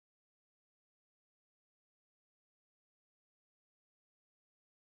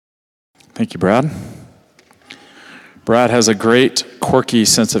Thank you, Brad. Brad has a great, quirky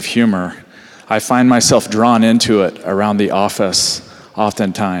sense of humor. I find myself drawn into it around the office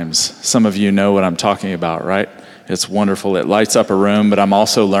oftentimes. Some of you know what I'm talking about, right? It's wonderful. It lights up a room, but I'm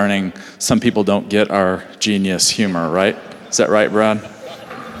also learning some people don't get our genius humor, right? Is that right, Brad?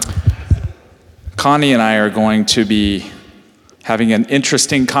 Connie and I are going to be having an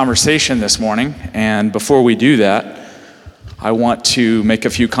interesting conversation this morning, and before we do that, I want to make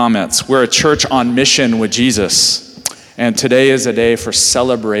a few comments. We're a church on mission with Jesus, and today is a day for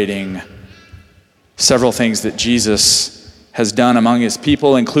celebrating several things that Jesus has done among his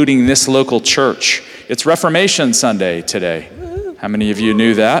people, including this local church. It's Reformation Sunday today. How many of you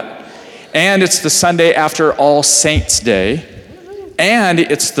knew that? And it's the Sunday after All Saints' Day, and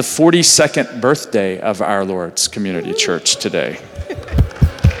it's the 42nd birthday of our Lord's Community Church today.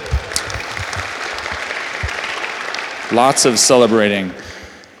 Lots of celebrating.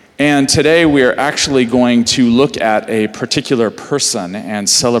 And today we are actually going to look at a particular person and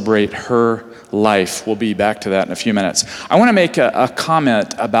celebrate her life. We'll be back to that in a few minutes. I want to make a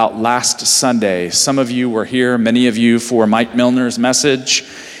comment about last Sunday. Some of you were here, many of you, for Mike Milner's message.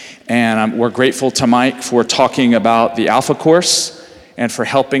 And we're grateful to Mike for talking about the Alpha Course and for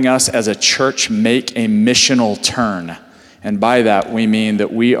helping us as a church make a missional turn. And by that, we mean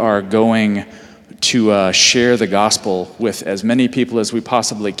that we are going to share the gospel with as many people as we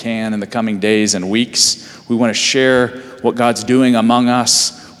possibly can in the coming days and weeks. We want to share what God's doing among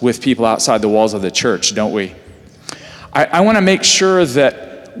us with people outside the walls of the church, don't we? I want to make sure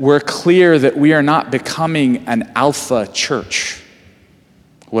that we're clear that we are not becoming an alpha church.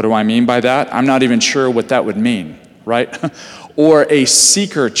 What do I mean by that? I'm not even sure what that would mean, right? Or a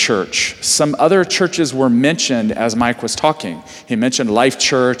seeker church. Some other churches were mentioned as Mike was talking. He mentioned Life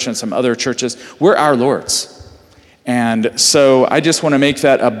Church and some other churches. We're our Lord's. And so I just want to make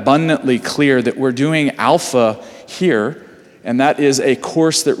that abundantly clear that we're doing Alpha here, and that is a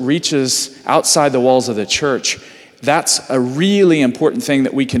course that reaches outside the walls of the church. That's a really important thing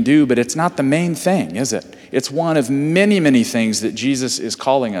that we can do, but it's not the main thing, is it? It's one of many, many things that Jesus is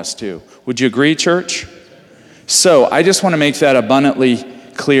calling us to. Would you agree, church? So I just want to make that abundantly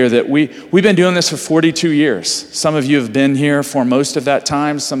clear that we've been doing this for 42 years. Some of you have been here for most of that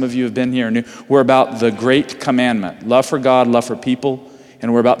time. Some of you have been here new. We're about the Great Commandment, love for God, love for people,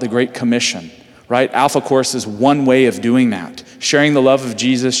 and we're about the Great Commission, right? Alpha Course is one way of doing that, sharing the love of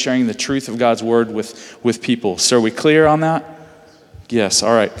Jesus, sharing the truth of God's word with people. So are we clear on that? Yes,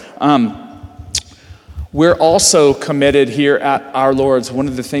 all right. We're also committed here at our Lord's. One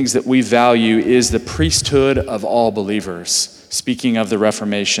of the things that we value is the priesthood of all believers. Speaking of the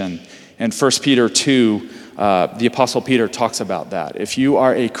Reformation, in 1 Peter 2, the Apostle Peter talks about that. If you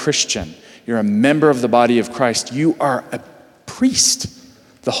are a Christian, you're a member of the body of Christ, you are a priest.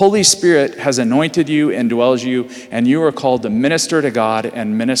 The Holy Spirit has anointed you and dwells you, and you are called to minister to God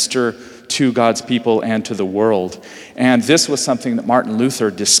and minister to God's people and to the world. And this was something that Martin Luther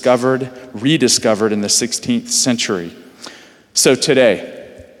rediscovered in the 16th century. So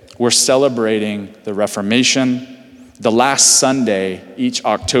today, we're celebrating the Reformation, the last Sunday each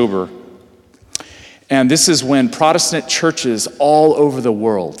October. And this is when Protestant churches all over the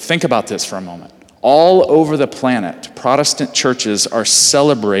world, think about this for a moment, all over the planet, Protestant churches are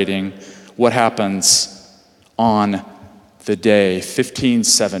celebrating what happens on the day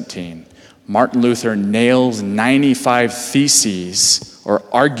 1517. Martin Luther nails 95 theses or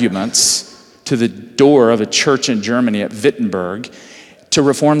arguments to the door of a church in Germany at Wittenberg to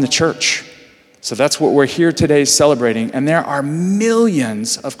reform the church. So that's what we're here today celebrating. And there are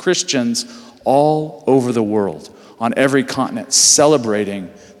millions of Christians all over the world, on every continent,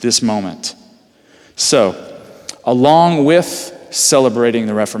 celebrating this moment. So, along with celebrating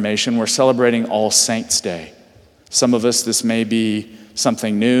the Reformation, we're celebrating All Saints' Day. Some of us, this may be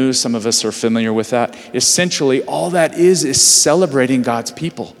something new. Some of us are familiar with that. Essentially, all that is celebrating God's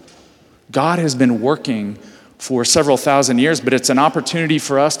people. God has been working for several thousand years, but it's an opportunity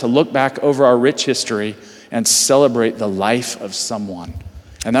for us to look back over our rich history and celebrate the life of someone.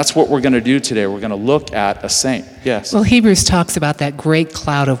 And that's what we're going to do today. We're going to look at a saint. Yes? Well, Hebrews talks about that great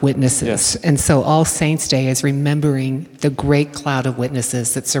cloud of witnesses. Yes. And so All Saints' Day is remembering the great cloud of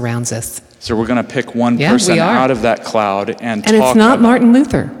witnesses that surrounds us. So we're going to pick one person out of that cloud and talk about. It's not Martin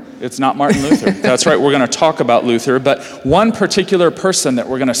Luther. It's not Martin Luther. That's right. We're going to talk about Luther. But one particular person that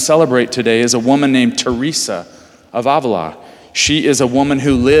we're going to celebrate today is a woman named Teresa of Avila. She is a woman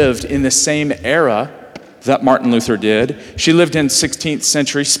who lived in the same era that Martin Luther did. She lived in 16th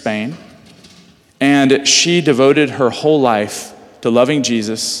century Spain, and she devoted her whole life to loving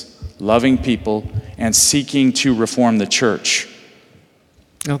Jesus, loving people, and seeking to reform the church.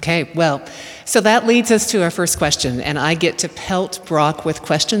 Okay, well, so that leads us to our first question, and I get to pelt Brock with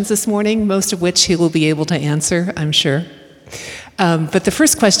questions this morning, most of which he will be able to answer, I'm sure. But the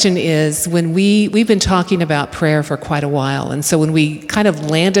first question is, when we've been talking about prayer for quite a while, and so when we kind of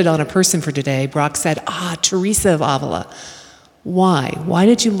landed on a person for today, Brock said, Teresa of Avila. Why? Why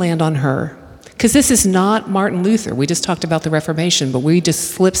did you land on her? Because this is not Martin Luther. We just talked about the Reformation, but we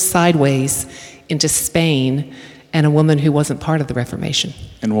just slipped sideways into Spain and a woman who wasn't part of the Reformation.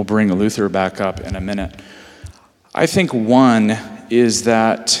 And we'll bring Luther back up in a minute. I think one is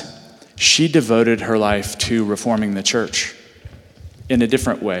that she devoted her life to reforming the church in a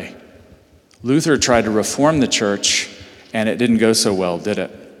different way. Luther tried to reform the church, and it didn't go so well, did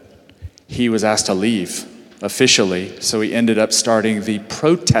it? He was asked to leave officially, so he ended up starting the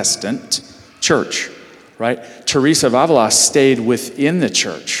Protestant church, right? Teresa of Avila stayed within the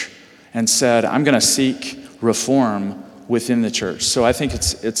church and said, I'm going to seek reform within the church. So I think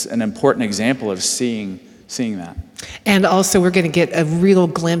it's an important example of seeing that. And also we're going to get a real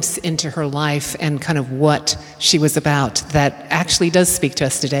glimpse into her life and kind of what she was about that actually does speak to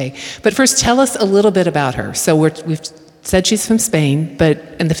us today. But first, tell us a little bit about her. So we've said she's from Spain, but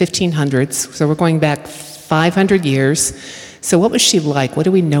in the 1500s, so we're going back 500 years. So what was she like? What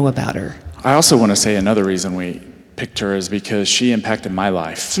do we know about her? I also want to say another reason we picked her is because she impacted my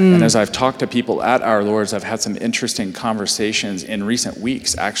life. And as I've talked to people at Our Lord's, I've had some interesting conversations in recent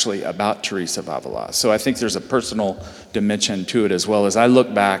weeks actually about Teresa of Avila. So I think there's a personal dimension to it as well. As I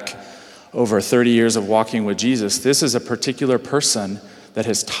look back over 30 years of walking with Jesus, this is a particular person that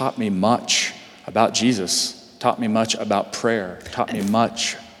has taught me much about Jesus, taught me much about prayer, taught me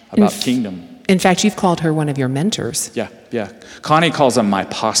much about kingdom. In fact, you've called her one of your mentors. Yeah. Connie calls them my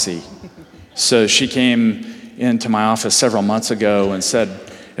posse. So she came into my office several months ago and said,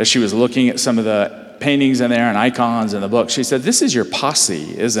 as she was looking at some of the paintings in there and icons in the book, she said, this is your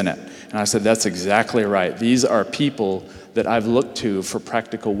posse, isn't it? And I said, that's exactly right. These are people that I've looked to for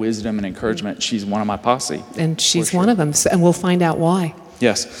practical wisdom and encouragement. She's one of my posse. And she's one of them, and we'll find out why.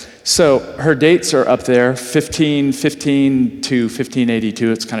 Yes. So her dates are up there, 1515 to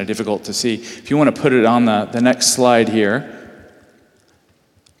 1582. It's kind of difficult to see. If you want to put it on the next slide here,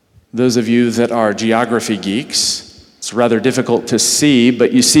 those of you that are geography geeks, it's rather difficult to see,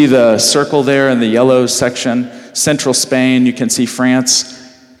 but you see the circle there in the yellow section, central Spain. You can see France,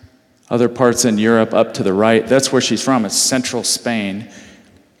 other parts in Europe up to the right. That's where she's from. It's central Spain.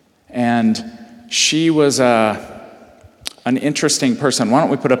 And she was an interesting person. Why don't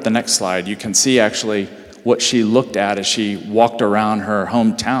we put up the next slide? You can see actually what she looked at as she walked around her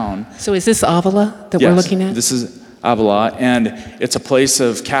hometown. So is this Avila that we're looking at? This is Avila, and it's a place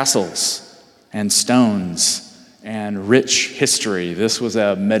of castles and stones and rich history. This was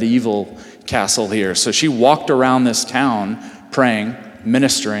a medieval castle here. So she walked around this town praying,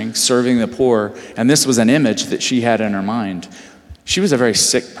 ministering, serving the poor, and this was an image that she had in her mind. She was a very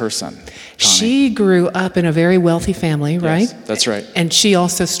sick person, Connie. She grew up in a very wealthy family, right? Yes, that's right. And she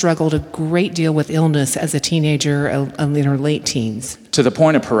also struggled a great deal with illness as a teenager in her late teens. To the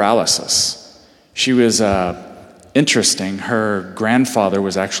point of paralysis. She was interesting. Her grandfather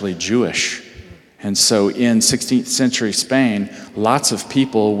was actually Jewish. And so in 16th century Spain, lots of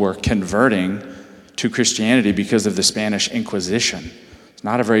people were converting to Christianity because of the Spanish Inquisition. It's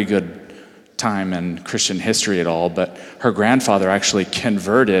not a very good time in Christian history at all, but her grandfather actually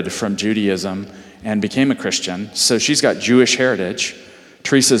converted from Judaism and became a Christian. So she's got Jewish heritage.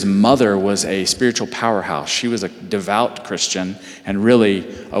 Teresa's mother was a spiritual powerhouse. She was a devout Christian and really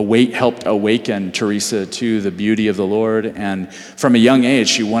helped awaken Teresa to the beauty of the Lord. And from a young age,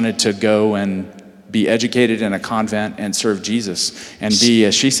 she wanted to go and be educated in a convent and serve Jesus and be,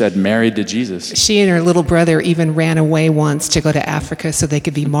 as she said, married to Jesus. She and her little brother even ran away once to go to Africa so they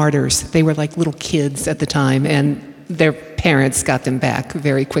could be martyrs. They were like little kids at the time, and their parents got them back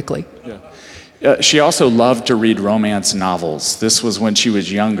very quickly. She also loved to read romance novels. This was when she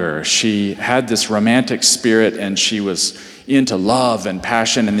was younger. She had this romantic spirit, and she was into love and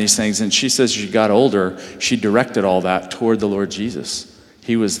passion and these things. And she says as she got older, she directed all that toward the Lord Jesus.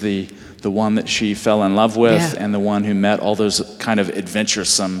 He was the one that she fell in love with, and the one who met all those kind of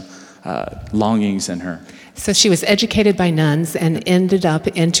adventuresome longings in her. So she was educated by nuns and ended up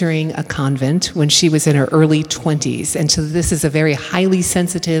entering a convent when she was in her early 20s. And so this is a very highly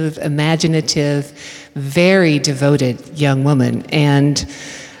sensitive, imaginative, very devoted young woman. And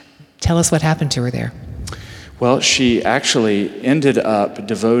tell us what happened to her there. Well, she actually ended up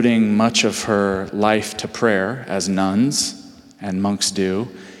devoting much of her life to prayer, as nuns and monks do.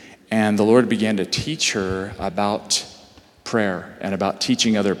 And the Lord began to teach her about prayer and about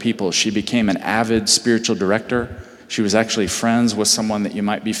teaching other people. She became an avid spiritual director. She was actually friends with someone that you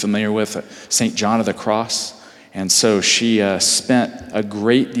might be familiar with, St. John of the Cross. And so she spent a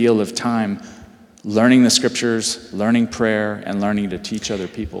great deal of time learning the scriptures, learning prayer, and learning to teach other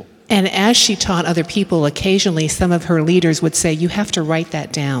people. And as she taught other people, occasionally some of her leaders would say, you have to write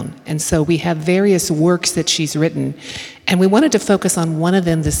that down. And so we have various works that she's written. And we wanted to focus on one of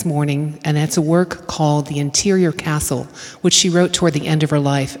them this morning, and that's a work called The Interior Castle, which she wrote toward the end of her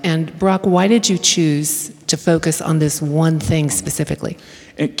life. And Brock, why did you choose to focus on this one thing specifically?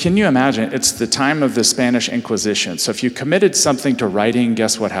 And can you imagine? It's the time of the Spanish Inquisition. So if you committed something to writing,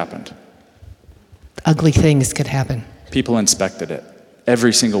 guess what happened? Ugly things could happen. People inspected it,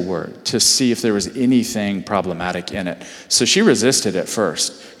 every single word, to see if there was anything problematic in it. So she resisted at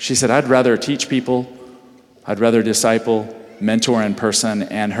first. She said, I'd rather teach people, I'd rather disciple, mentor in person.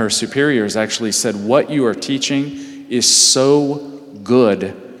 And her superiors actually said, what you are teaching is so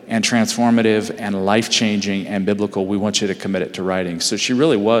good and transformative and life-changing and biblical, we want you to commit it to writing. So she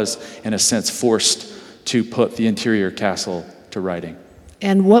really was, in a sense, forced to put The Interior Castle to writing.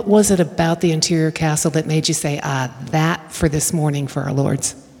 And what was it about the Interior Castle that made you say, that for this morning for our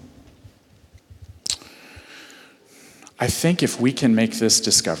Lords? I think if we can make this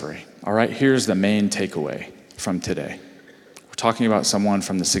discovery, all right, here's the main takeaway from today. We're talking about someone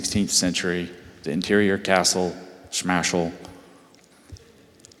from the 16th century, the Interior Castle, Schmashel.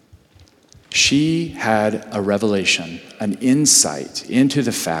 She had a revelation, an insight into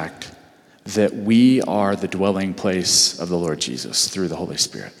the fact that we are the dwelling place of the Lord Jesus through the Holy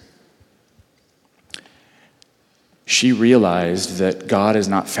Spirit. She realized that God is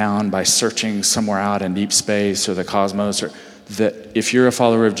not found by searching somewhere out in deep space or the cosmos, or that if you're a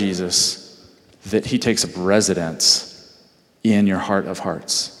follower of Jesus, that he takes up residence in your heart of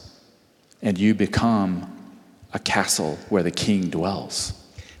hearts, and you become a castle where the king dwells.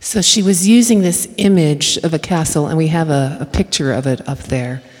 So she was using this image of a castle, and we have a picture of it up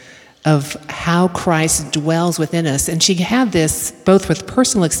there, of how Christ dwells within us. And she had this both with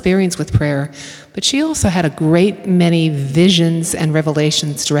personal experience with prayer, but she also had a great many visions and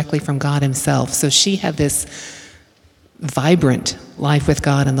revelations directly from God himself. So she had this vibrant life with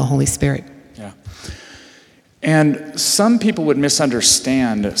God and the Holy Spirit. Yeah. And some people would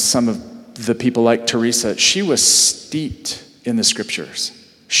misunderstand some of the people like Teresa. She was steeped in the scriptures.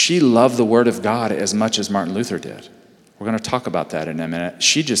 She loved the Word of God as much as Martin Luther did. We're going to talk about that in a minute.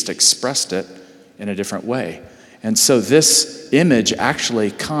 She just expressed it in a different way. And so this image actually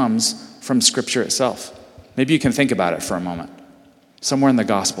comes from Scripture itself. Maybe you can think about it for a moment. Somewhere in the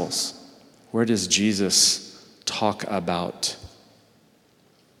Gospels, where does Jesus talk about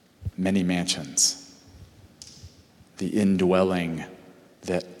many mansions? The indwelling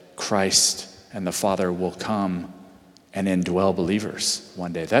that Christ and the Father will come and indwell believers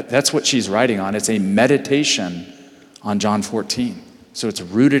one day. That's what she's writing on. It's a meditation on John 14. So it's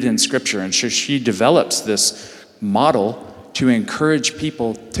rooted in Scripture. And so she develops this model to encourage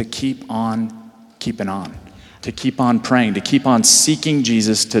people to keep on keeping on, to keep on praying, to keep on seeking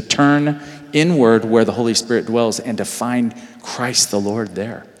Jesus, to turn inward where the Holy Spirit dwells, and to find Christ the Lord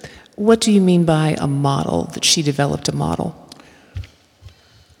there. What do you mean by a model, that she developed a model?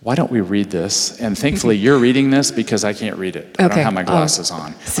 Why don't we read this? And thankfully, you're reading this because I can't read it. I don't have my glasses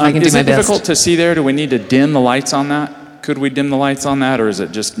on. So I can do is my it best. difficult to see there? Do we need to dim the lights on that? Could we dim the lights on that, or is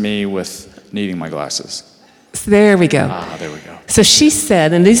it just me with needing my glasses? So there we go. There we go. So she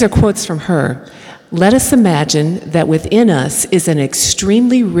said, and these are quotes from her, "Let us imagine that within us is an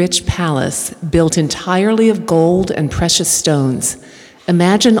extremely rich palace built entirely of gold and precious stones.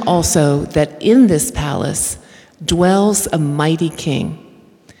 Imagine also that in this palace dwells a mighty king.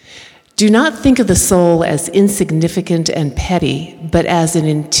 Do not think of the soul as insignificant and petty, but as an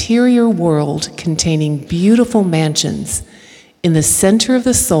interior world containing beautiful mansions. In the center of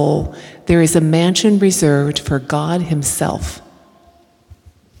the soul, there is a mansion reserved for God himself."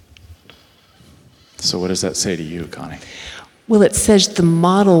 So what does that say to you, Connie? Well, it says the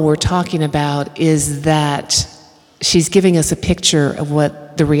model we're talking about is that she's giving us a picture of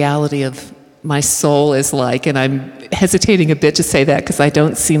what the reality of my soul is like, and I'm hesitating a bit to say that because I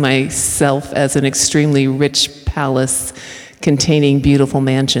don't see myself as an extremely rich palace containing beautiful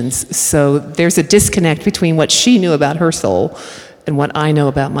mansions. So there's a disconnect between what she knew about her soul and what I know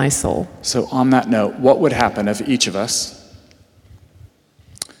about my soul. So on that note, what would happen if each of us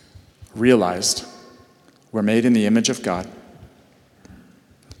realized we're made in the image of God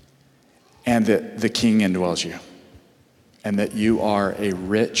and that the King indwells you and that you are a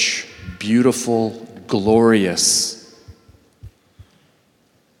rich, beautiful, glorious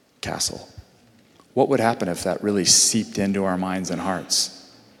castle? What would happen if that really seeped into our minds and hearts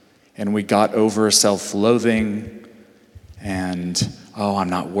and we got over self-loathing, and, oh, I'm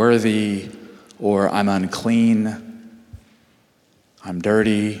not worthy, or I'm unclean, I'm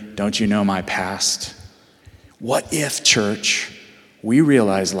dirty, don't you know my past? What if, church, we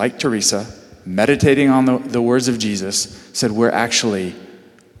realize, like Teresa, meditating on the words of Jesus, said we're actually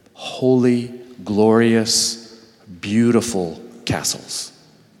holy, glorious, beautiful castles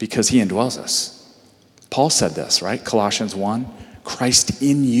because he indwells us. Paul said this, right? Colossians 1, Christ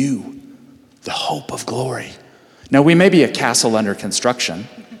in you, the hope of glory. Now, we may be a castle under construction.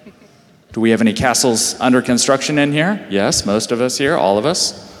 Do we have any castles under construction in here? Yes, most of us here, all of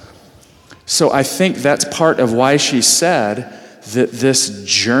us. So I think that's part of why she said that this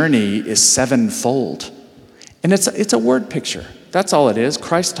journey is sevenfold. And it's a word picture. That's all it is.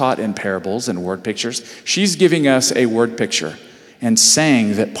 Christ taught in parables and word pictures. She's giving us a word picture and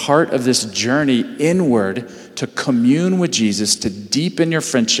saying that part of this journey inward to commune with Jesus, to deepen your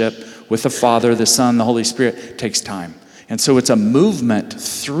friendship with the Father, the Son, the Holy Spirit, takes time. And so it's a movement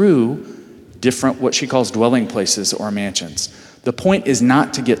through different, what she calls dwelling places or mansions. The point is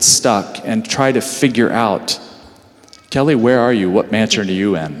not to get stuck and try to figure out, Kelly, where are you? What mansion are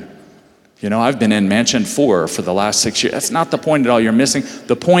you in? You know, I've been in mansion 4 for the last 6 years. That's not the point at all. You're missing.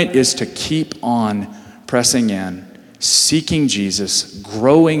 The point is to keep on pressing in, seeking Jesus,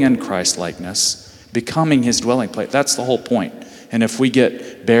 growing in Christ-likeness, becoming his dwelling place. That's the whole point. And if we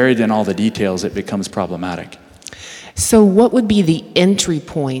get buried in all the details, it becomes problematic. So what would be the entry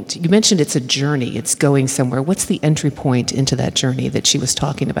point? You mentioned it's a journey. It's going somewhere. What's the entry point into that journey that she was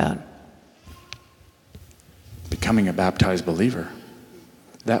talking about? Becoming a baptized believer.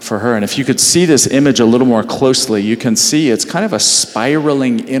 That for her. And if you could see this image a little more closely, you can see it's kind of a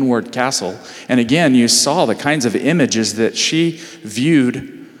spiraling inward castle. And again, you saw the kinds of images that she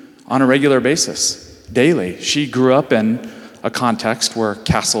viewed on a regular basis, daily. She grew up in a context where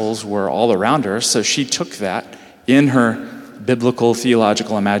castles were all around her, so she took that in her biblical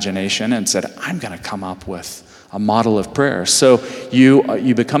theological imagination and said, I'm going to come up with a model of prayer. So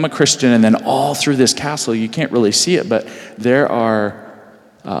you become a Christian, and then all through this castle, you can't really see it, but there are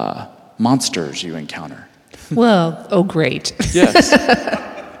monsters you encounter. Well, oh great. Yes.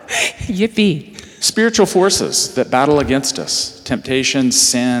 Yippee. Spiritual forces that battle against us. Temptation,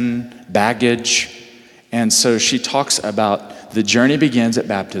 sin, baggage. And so she talks about the journey begins at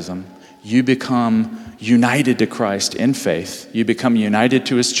baptism. You become united to Christ in faith. You become united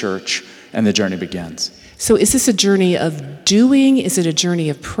to his church, and the journey begins. So is this a journey of doing? Is it a journey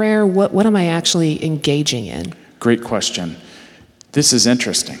of prayer? What am I actually engaging in? Great question. This is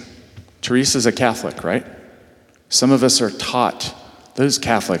interesting. Teresa's a Catholic, right? Some of us are taught those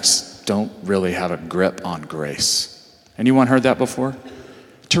Catholics don't really have a grip on grace. Anyone heard that before?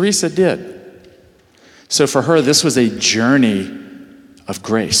 Teresa did. So for her, this was a journey of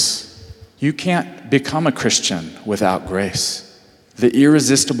grace. You can't become a Christian without grace. The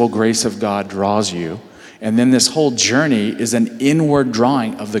irresistible grace of God draws you, and then this whole journey is an inward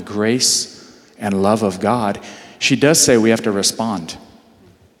drawing of the grace and love of God. She does say we have to respond.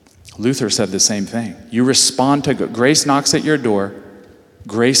 Luther said the same thing. You respond to grace knocks at your door,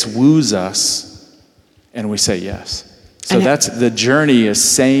 grace woos us, and we say yes. So that's the journey, is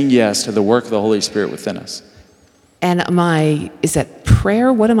saying yes to the work of the Holy Spirit within us. And is that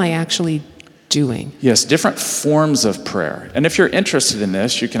prayer? What am I actually doing? Yes, different forms of prayer. And if you're interested in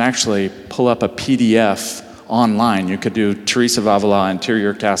this, you can actually pull up a PDF online. You could do Teresa of Avila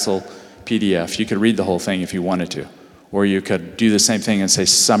Interior Castle PDF. You could read the whole thing if you wanted to. Or you could do the same thing and say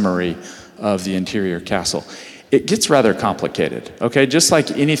summary of the interior castle. It gets rather complicated, okay? Just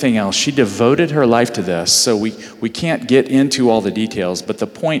like anything else, she devoted her life to this, so we can't get into all the details, but the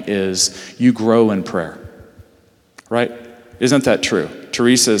point is you grow in prayer, right? Isn't that true?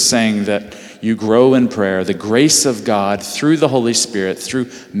 Teresa is saying that you grow in prayer, the grace of God through the Holy Spirit,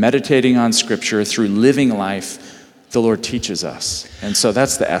 through meditating on Scripture, through living life, the Lord teaches us. And so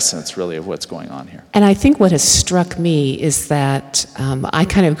that's the essence, really, of what's going on here. And I think what has struck me is that I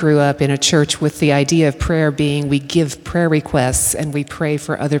kind of grew up in a church with the idea of prayer being we give prayer requests and we pray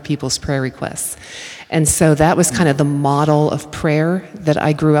for other people's prayer requests. And so that was kind of the model of prayer that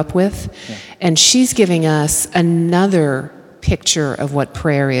I grew up with. Yeah. And she's giving us another picture of what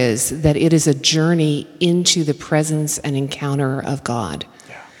prayer is, that it is a journey into the presence and encounter of God.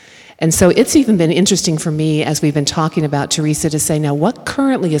 And so it's even been interesting for me as we've been talking about Teresa to say, now what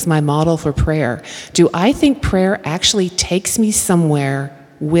currently is my model for prayer? Do I think prayer actually takes me somewhere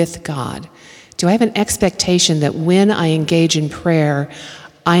with God? Do I have an expectation that when I engage in prayer,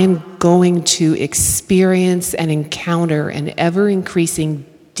 I am going to experience and encounter an ever-increasing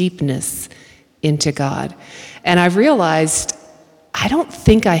deepness into God? And I've realized I don't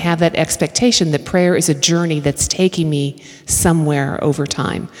think I have that expectation that prayer is a journey that's taking me somewhere over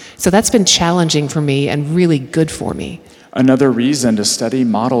time. So that's been challenging for me and really good for me. Another reason to study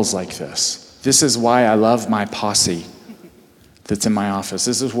models like this. This is why I love my posse that's in my office.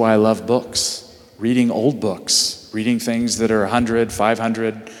 This is why I love books, reading old books, reading things that are 100,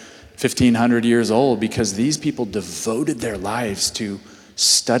 500, 1,500 years old, because these people devoted their lives to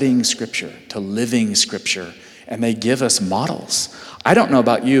studying Scripture, to living Scripture, and they give us models. I don't know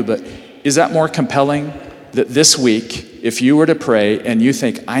about you, but is that more compelling that this week, if you were to pray and you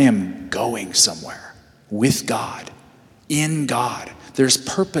think, I am going somewhere with God, in God, there's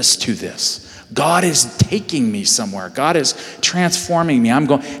purpose to this. God is taking me somewhere. God is transforming me. I'm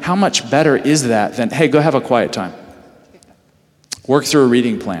going, how much better is that than, hey, go have a quiet time. Work through a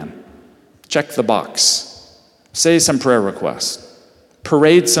reading plan. Check the box. Say some prayer requests.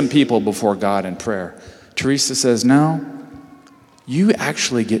 Parade some people before God in prayer. Teresa says, no, you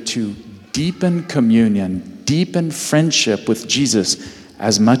actually get to deepen communion, deepen friendship with Jesus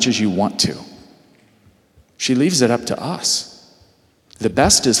as much as you want to. She leaves it up to us. The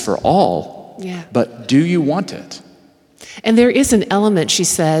best is for all, but do you want it? And there is an element, she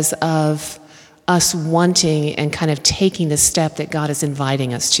says, of us wanting and kind of taking the step that God is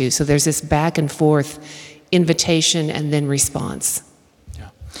inviting us to. So there's this back and forth invitation and then response. Yeah.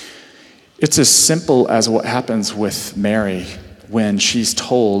 It's as simple as what happens with Mary when she's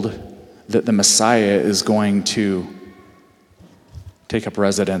told that the Messiah is going to take up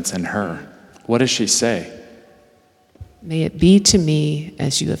residence in her. What does she say? May it be to me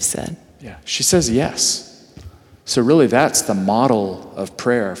as you have said. Yeah, she says yes. So really that's the model of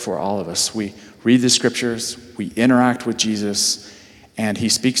prayer for all of us. We read the Scriptures, we interact with Jesus, and he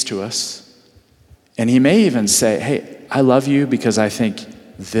speaks to us. And he may even say, hey, I love you because I think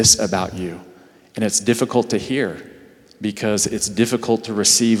this about you. And it's difficult to hear because it's difficult to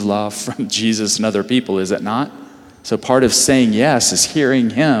receive love from Jesus and other people, is it not? So part of saying yes is hearing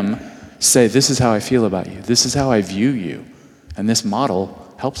him say, this is how I feel about you. This is how I view you. And this model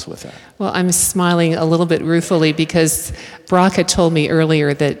helps with that. Well, I'm smiling a little bit ruefully because Brock had told me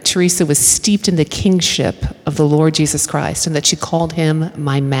earlier that Teresa was steeped in the kingship of the Lord Jesus Christ and that she called him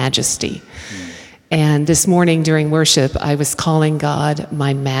my majesty. And this morning during worship, I was calling God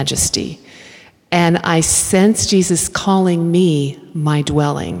my majesty. And I sensed Jesus calling me my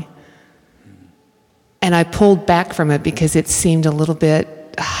dwelling. And I pulled back from it because it seemed a little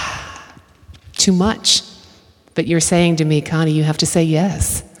bit too much. But you're saying to me, Connie, you have to say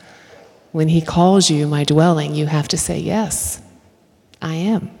yes. When he calls you my dwelling, you have to say yes. I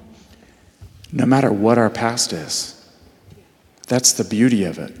am. No matter what our past is. That's the beauty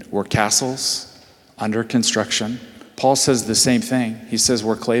of it. We're castles under construction. Paul says the same thing. He says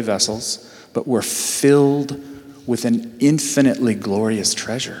we're clay vessels, but we're filled with an infinitely glorious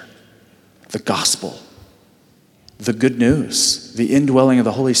treasure. The gospel. The good news, the indwelling of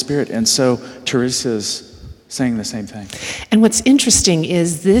the Holy Spirit. And so Teresa's saying the same thing. And what's interesting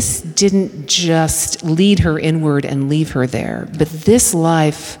is this didn't just lead her inward and leave her there, but this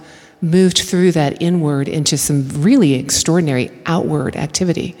life moved through that inward into some really extraordinary outward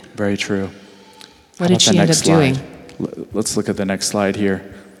activity. Very true. What did she end up doing? Let's look at the next slide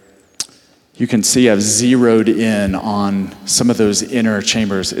here. You can see I've zeroed in on some of those inner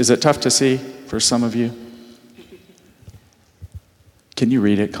chambers. Is it tough to see for some of you? Can you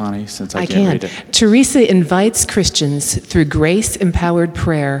read it, Connie, since I can't read it? Teresa invites Christians through grace-empowered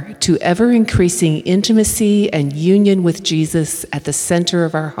prayer to ever-increasing intimacy and union with Jesus at the center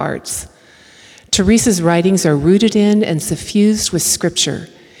of our hearts. Teresa's writings are rooted in and suffused with Scripture.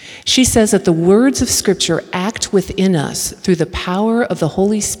 She says that the words of Scripture act within us through the power of the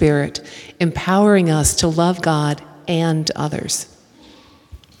Holy Spirit, empowering us to love God and others.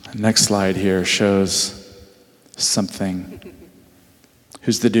 Next slide here shows something.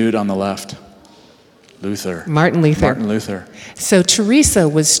 Who's the dude on the left? Luther. Martin Luther. Martin Luther. So Teresa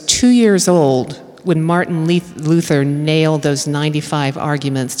was 2 years old when Martin Luther nailed those 95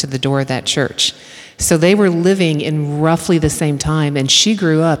 arguments to the door of that church. So they were living in roughly the same time, and she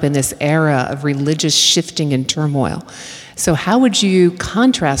grew up in this era of religious shifting and turmoil. So how would you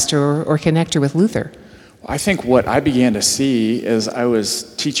contrast her or connect her with Luther? I think what I began to see as I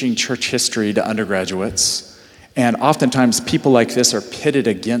was teaching church history to undergraduates, and oftentimes people like this are pitted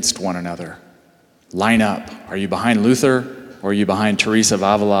against one another. Line up. Are you behind Luther or are you behind Teresa of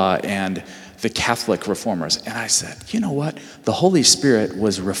Avila and the Catholic reformers? And I said, you know what? The Holy Spirit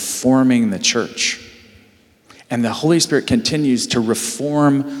was reforming the church. And the Holy Spirit continues to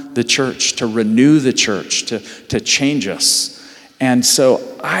reform the church, to renew the church, to change us. And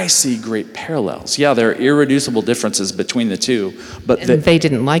so I see great parallels. Yeah, there are irreducible differences between the two, but they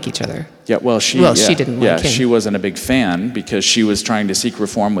didn't like each other. Yeah, she didn't like him. She wasn't a big fan because she was trying to seek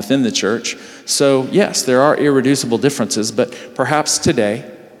reform within the church. So yes, there are irreducible differences, but perhaps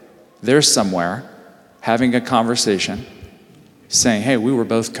today they're somewhere having a conversation saying, hey, we were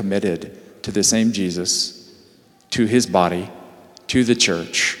both committed to the same Jesus, to his body, to the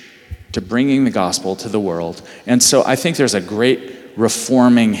church, to bringing the gospel to the world. And so I think there's a great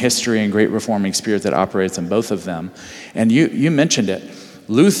reforming history and great reforming spirit that operates in both of them. And you mentioned it.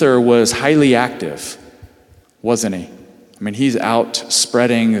 Luther was highly active, wasn't he? I mean, he's out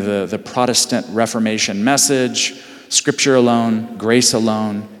spreading the Protestant Reformation message, Scripture alone, grace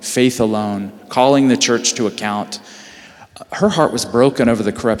alone, faith alone, calling the church to account. Her heart was broken over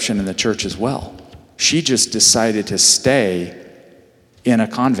the corruption in the church as well. She just decided to stay in a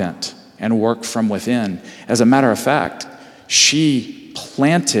convent and work from within. As a matter of fact, she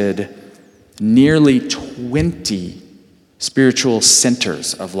planted nearly 20 spiritual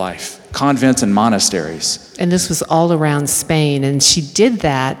centers of life, convents and monasteries. And this was all around Spain. And she did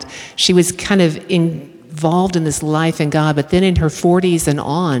that. She was kind of involved in this life in God, but then in her 40s and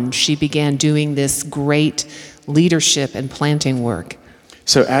on, she began doing this great leadership and planting work.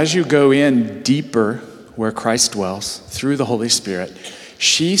 So as you go in deeper where Christ dwells through the Holy Spirit,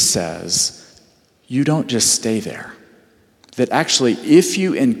 she says, you don't just stay there. That actually, if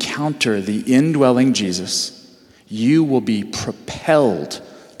you encounter the indwelling Jesus, you will be propelled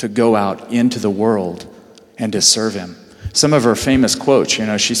to go out into the world and to serve him. Some of her famous quotes,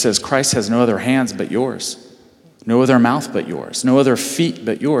 she says, Christ has no other hands but yours, no other mouth but yours, no other feet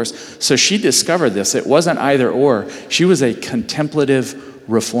but yours. So she discovered this. It wasn't either or. She was a contemplative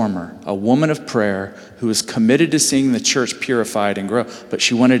reformer, a woman of prayer who was committed to seeing the church purified and grow, but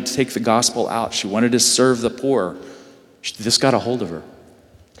she wanted to take the gospel out. She wanted to serve the poor. This got a hold of her.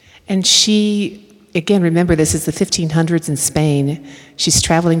 And she, again, remember this is the 1500s in Spain. She's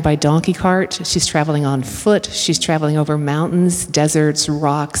traveling by donkey cart. She's traveling on foot. She's traveling over mountains, deserts,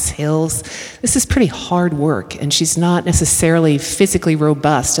 rocks, hills. This is pretty hard work, and she's not necessarily physically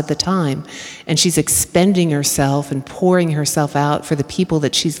robust at the time. And she's expending herself and pouring herself out for the people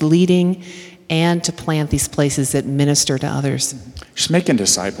that she's leading and to plant these places that minister to others. She's making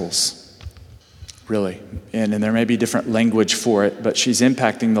disciples. Really. And there may be different language for it, but she's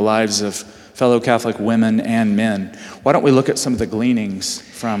impacting the lives of fellow Catholic women and men. Why don't we look at some of the gleanings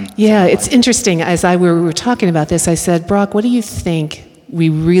from... Yeah, it's interesting. As we were talking about this, I said, Brock, what do you think we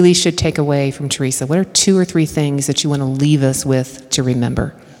really should take away from Teresa? What are 2 or 3 things that you want to leave us with to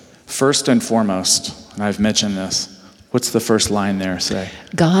remember? First and foremost, and I've mentioned this, what's the first line there say?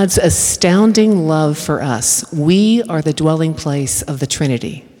 God's astounding love for us. We are the dwelling place of the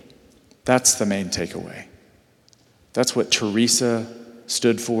Trinity. That's the main takeaway. That's what Teresa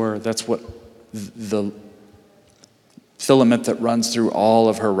stood for. That's what the filament that runs through all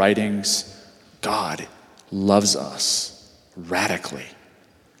of her writings. God loves us radically.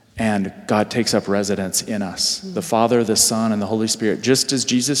 And God takes up residence in us. The Father, the Son, and the Holy Spirit. Just as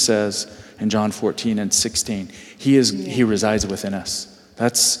Jesus says in John 14 and 16, He resides within us.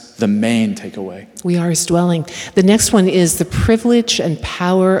 That's the main takeaway. We are his dwelling. The next one is the privilege and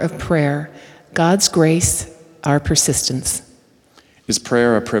power of prayer. God's grace, our persistence. Is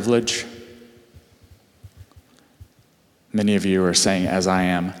prayer a privilege? Many of you are saying, as I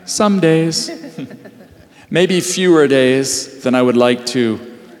am, some days. Maybe fewer days than I would like to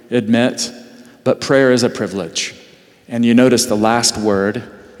admit, but prayer is a privilege. And you notice the last word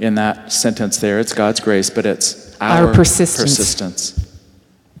in that sentence there, it's God's grace, but it's our persistence.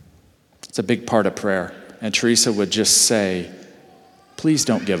 It's a big part of prayer. And Teresa would just say, please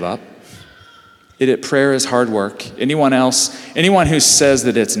don't give up. Prayer is hard work. Anyone who says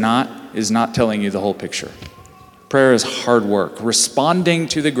that it's not, is not telling you the whole picture. Prayer is hard work. Responding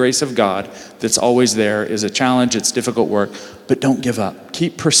to the grace of God that's always there is a challenge. It's difficult work, but don't give up.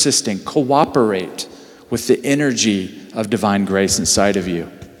 Keep persisting. Cooperate with the energy of divine grace inside of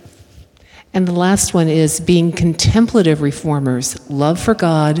you. And the last one is being contemplative reformers, love for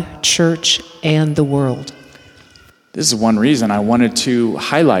God, church, and the world. This is one reason I wanted to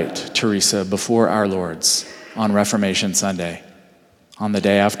highlight Teresa before our Lord's on Reformation Sunday, on the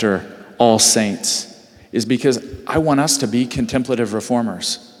day after All Saints, is because I want us to be contemplative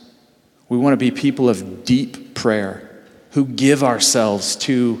reformers. We want to be people of deep prayer who give ourselves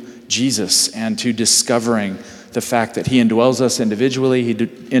to Jesus and to discovering the fact that he indwells us individually, he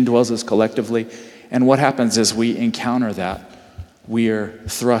indwells us collectively. And what happens is we encounter that. We are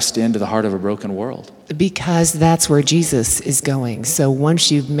thrust into the heart of a broken world. Because that's where Jesus is going. So once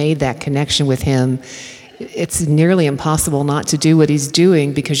you've made that connection with him, it's nearly impossible not to do what he's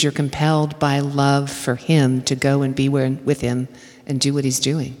doing because you're compelled by love for him to go and be with him and do what he's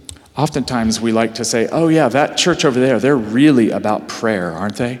doing. Oftentimes we like to say, oh yeah, that church over there, they're really about prayer,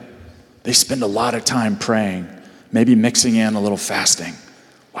 aren't they? They spend a lot of time praying, maybe mixing in a little fasting.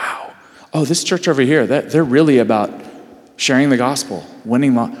 Wow. Oh, this church over here, they're really about sharing the gospel,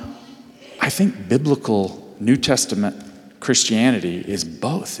 winning lost. I think biblical New Testament Christianity is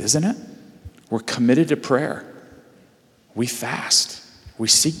both, isn't it? We're committed to prayer. We fast. We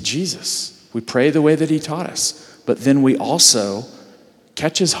seek Jesus. We pray the way that he taught us. But then we also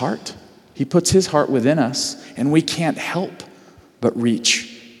catch his heart. He puts his heart within us, and we can't help but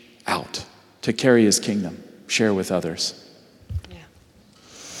reach out to carry his kingdom, share with others. Yeah.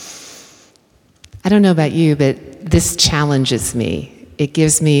 I don't know about you, but this challenges me. It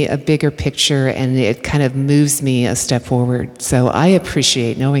gives me a bigger picture, and it kind of moves me a step forward. So I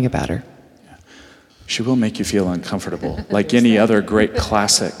appreciate knowing about her. She will make you feel uncomfortable, like any other great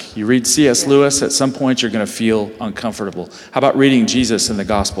classic. You read C.S. Lewis, at some point you're going to feel uncomfortable. How about reading Jesus in the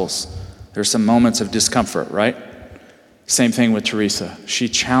Gospels? There's some moments of discomfort, right? Same thing with Teresa. She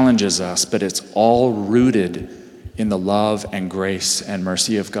challenges us, but it's all rooted in the love and grace and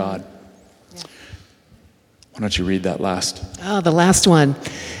mercy of God. Why don't you read that last? Oh, the last one.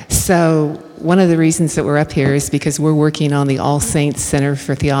 So one of the reasons that we're up here is because we're working on the All Saints Center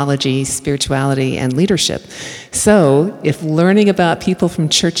for Theology, Spirituality, and Leadership. So if learning about people from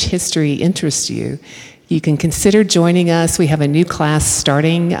church history interests you, you can consider joining us. We have a new class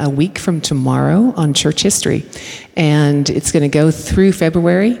starting a week from tomorrow on church history, and it's going to go through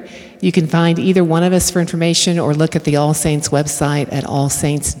February. You can find either one of us for information or look at the All Saints website at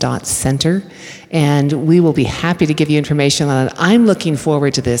allsaints.center, and we will be happy to give you information on it. I'm looking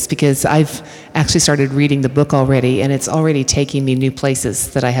forward to this because I've actually started reading the book already, and it's already taking me new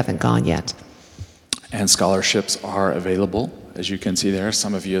places that I haven't gone yet. And scholarships are available, as you can see there.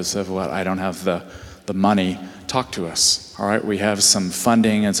 Some of you have said, well, I don't have the money. Talk to us, all right? We have some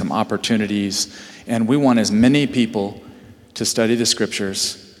funding and some opportunities, and we want as many people to study the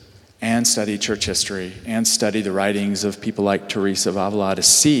scriptures and study church history and study the writings of people like Teresa of Avila to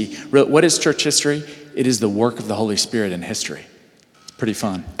see, what is church history? It is the work of the Holy Spirit in history. It's pretty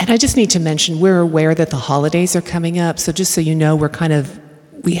fun. And I just need to mention, we're aware that the holidays are coming up, so just so you know,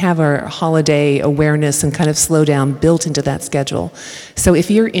 we have our holiday awareness and kind of slow down built into that schedule. So if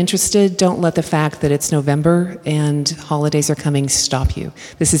you're interested, don't let the fact that it's November and holidays are coming stop you.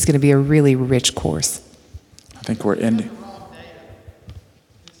 This is going to be a really rich course. I think we're ending.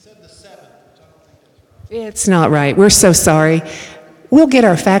 It's not right. We're so sorry. We'll get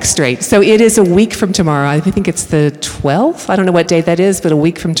our facts straight. So it is a week from tomorrow. I think it's the 12th. I don't know what date that is, but a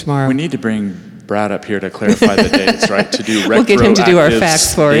week from tomorrow. We need to bring Brad up here to clarify the dates, right? To do we'll get him to do our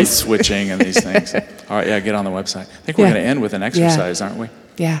facts for us. Switching and these things. All right, yeah, get on the website. I think we're going to end with an exercise, aren't we?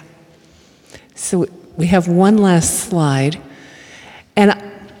 Yeah. So we have one last slide. And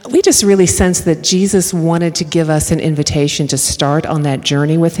we just really sense that Jesus wanted to give us an invitation to start on that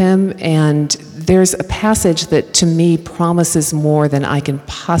journey with him. And there's a passage that to me promises more than I can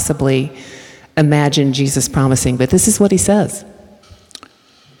possibly imagine Jesus promising. But this is what he says.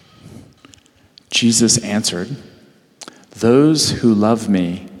 Jesus answered, "Those who love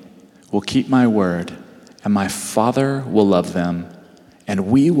me will keep my word, and my Father will love them, and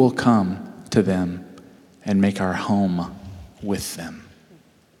we will come to them and make our home with them."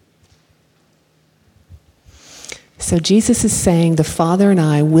 So Jesus is saying, the Father and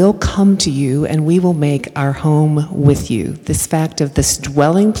I will come to you, and we will make our home with you. This fact of this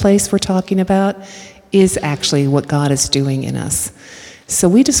dwelling place we're talking about is actually what God is doing in us. So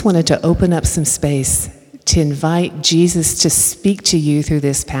we just wanted to open up some space to invite Jesus to speak to you through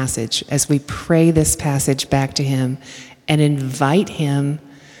this passage as we pray this passage back to him, and invite him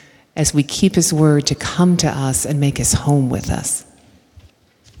as we keep his word to come to us and make his home with us.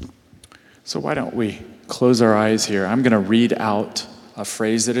 So why don't we close our eyes here? I'm going to read out a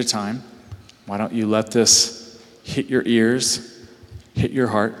phrase at a time. Why don't you let this hit your ears, hit your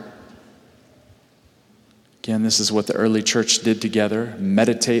heart? Again, this is what the early church did together.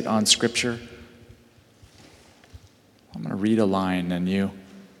 Meditate on Scripture. I'm going to read a line, and you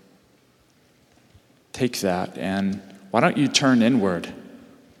take that, and why don't you turn inward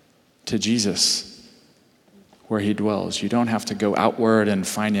to Jesus, where he dwells. You don't have to go outward and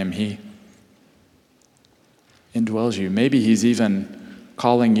find him. He indwells you. Maybe he's even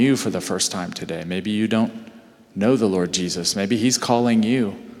calling you for the first time today. Maybe you don't know the Lord Jesus. Maybe he's calling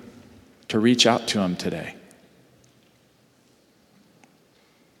you to reach out to him today.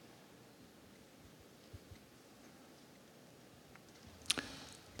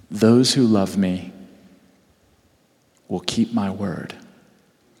 Those who love me keep my word.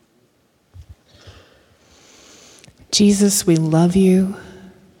 Jesus, we love you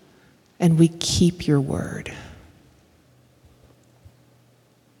and we keep your word.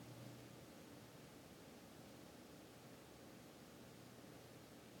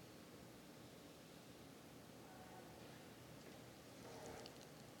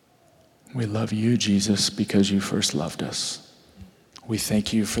 We love you, Jesus, because you first loved us. We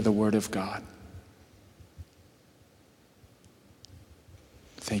thank you for the word of God.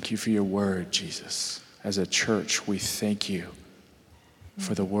 Thank you for your word, Jesus. As a church, we thank you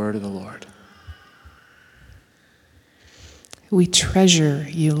for the word of the Lord. We treasure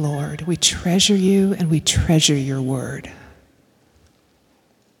you, Lord. We treasure you and we treasure your word.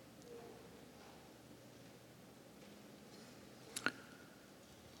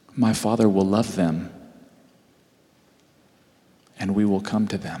 My Father will love them, and we will come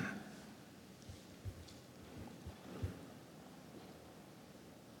to them.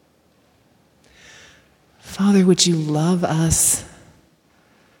 Father, would you love us?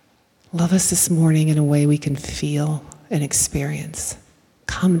 Love us this morning in a way we can feel and experience.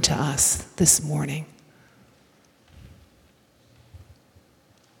 Come to us this morning.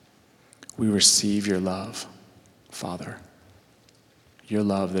 We receive your love, Father. Your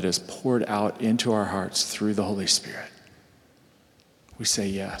love that is poured out into our hearts through the Holy Spirit. We say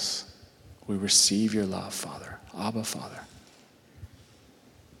yes. We receive your love, Father. Abba, Father.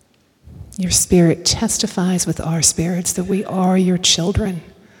 Your Spirit testifies with our spirits that we are your children,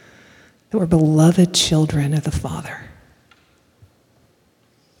 that we're beloved children of the Father.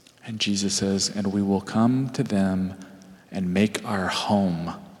 And Jesus says, and we will come to them and make our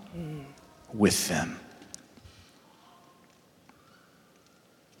home with them.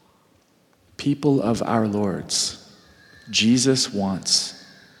 People of our Lord's, Jesus wants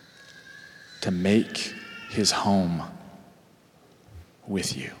to make his home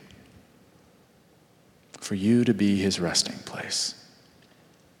with you, for you to be his resting place.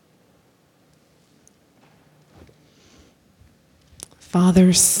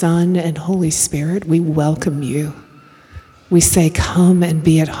 Father, Son, and Holy Spirit, we welcome you. We say, come and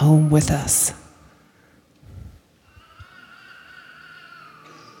be at home with us.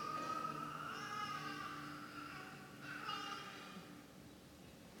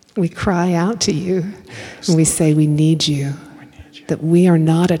 We cry out to you, and we say we need you, that we are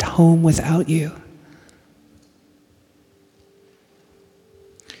not at home without you.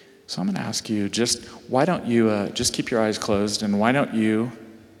 So I'm going to ask you, why don't you just keep your eyes closed, and why don't you,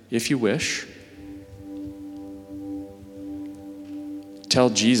 if you wish, tell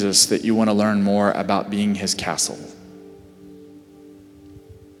Jesus that you want to learn more about being his castle.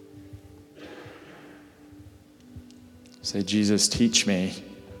 Say, Jesus, teach me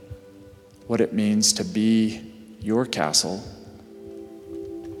what it means to be your castle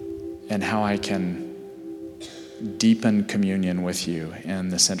and how I can deepen communion with you in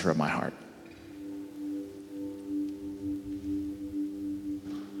the center of my heart.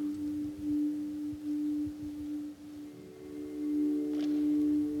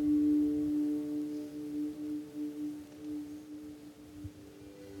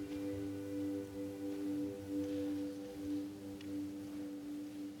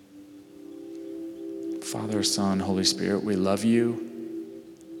 Father, Son, Holy Spirit, we love you.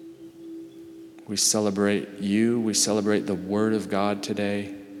 We celebrate you. We celebrate the Word of God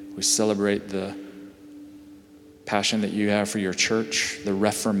today. We celebrate the passion that you have for your church, the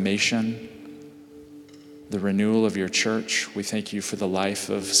reformation, the renewal of your church. We thank you for the life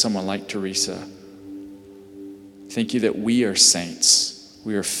of someone like Teresa. Thank you that we are saints.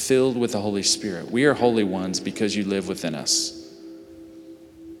 We are filled with the Holy Spirit. We are holy ones because you live within us.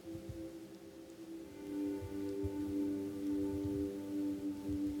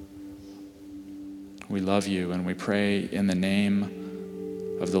 We love you and we pray in the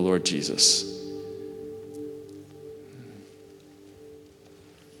name of the Lord Jesus.